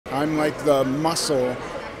I'm like the muscle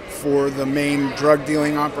for the main drug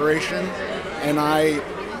dealing operation, and I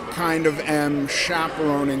kind of am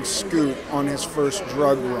chaperoning Scoot on his first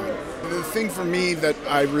drug run. The thing for me that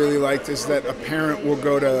I really liked is that a parent will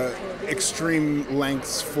go to extreme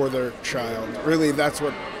lengths for their child. Really, that's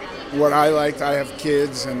what I liked. I have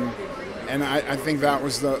kids, and I think that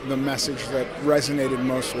was the message that resonated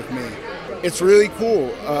most with me. It's really cool.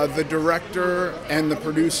 The director and the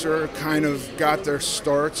producer kind of got their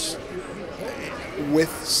starts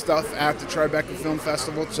with stuff at the Tribeca Film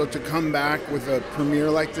Festival, so to come back with a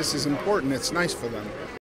premiere like this is important. It's nice for them.